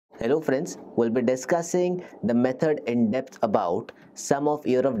Hello friends, we'll be discussing the method in depth about sum of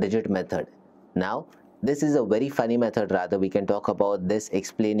year of digit method. Now, this is a very funny method, rather we can talk about this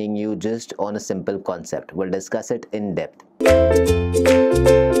explaining you just on a simple concept. We'll discuss it in depth.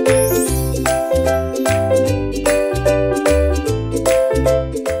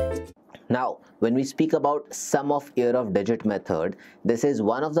 Now, when we speak about sum of year of digit method, this is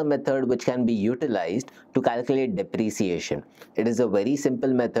one of the method which can be utilized to calculate depreciation. It is a very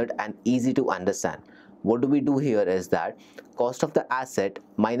simple method and easy to understand. What do we do here is that cost of the asset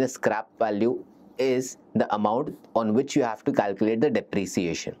minus scrap value is the amount on which you have to calculate the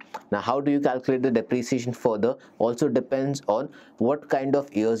depreciation. Now, how do you calculate the depreciation further also depends on what kind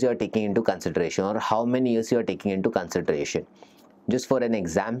of years you are taking into consideration or how many years you are taking into consideration. Just for an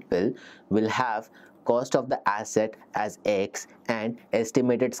example, we'll have cost of the asset as X and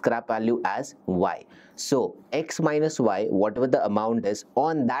estimated scrap value as Y. So X minus Y, whatever the amount is,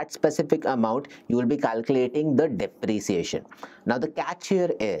 on that specific amount, you will be calculating the depreciation. Now the catch here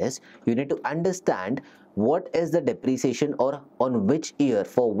is you need to understand what is the depreciation or on which year,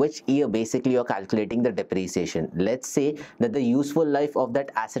 for which year basically you're calculating the depreciation. Let's say that the useful life of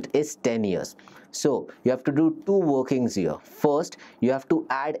that asset is 10 years. So you have to do two workings here. First, you have to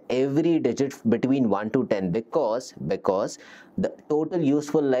add every digit between 1 to 10 because the total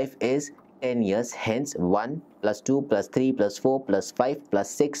useful life is 10 years, hence 1 plus 2 plus 3 plus 4 plus 5 plus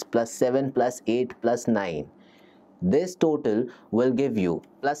 6 plus 7 plus 8 plus 9. This total will give you,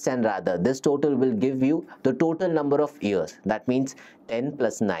 plus 10 rather, this total will give you the total number of years. That means 10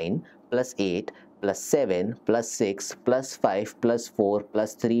 plus 9 plus 8 plus 7 plus 6 plus 5 plus 4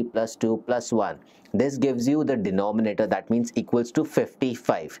 plus 3 plus 2 plus 1. This gives you the denominator, that means equals to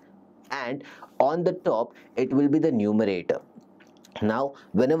 55. And on the top, it will be the numerator. Now,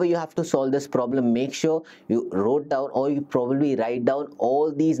 whenever you have to solve this problem, make sure you wrote down or you probably write down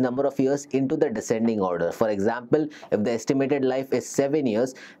all these number of years into the descending order. For example, if the estimated life is 7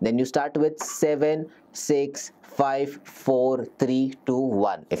 years, then you start with 7, 6, 5, 4, 3, 2,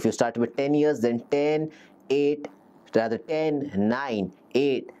 1. If you start with 10 years, then 10, 8, rather 10, 9,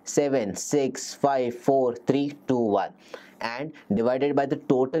 8, 7, 6, 5, 4, 3, 2, 1. And divided by the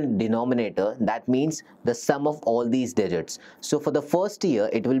total denominator, that means the sum of all these digits. So for the first year,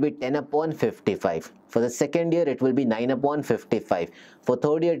 it will be 10 upon 55. For the second year, it will be 9 upon 55. For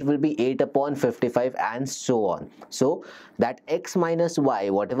third year, it will be 8 upon 55 and so on. So that X minus Y,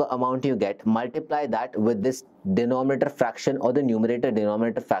 whatever amount you get, multiply that with this denominator fraction or the numerator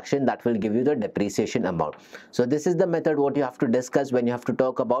denominator fraction, that will give you the depreciation amount. So this is the method what you have to discuss when you have to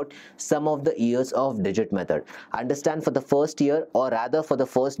talk about sum of the years of digit method. Understand, for the first year, or rather for the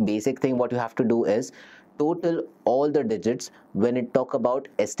first basic thing, what you have to do is total all the digits when it talk about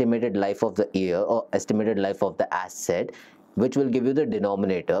estimated life of the year or estimated life of the asset, which will give you the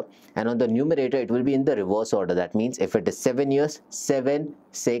denominator, and on the numerator it will be in the reverse order. That means if it is 7 years, 7,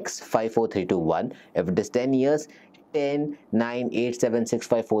 6, 5, 4, 3, 2, 1. If it is 10 years, 10, 9, 8, 7, 6,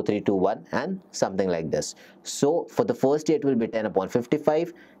 5, 4, 3, 2, 1 and something like this. So for the first year it will be 10 upon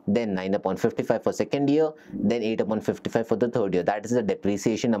 55, then 9 upon 55 for second year, then 8 upon 55 for the third year. That is the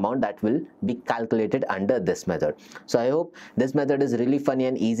depreciation amount that will be calculated under this method. So I hope this method is really funny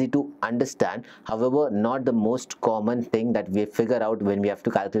and easy to understand. However, not the most common thing that we figure out when we have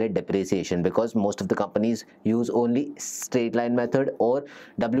to calculate depreciation, because most of the companies use only straight line method or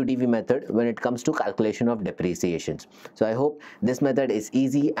WDV method when it comes to calculation of depreciations. So I hope this method is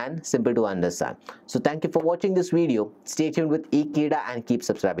easy and simple to understand. So thank you for watching this video. Stay tuned with Ekeeda and keep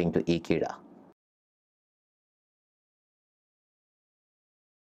subscribing to Ekeeda.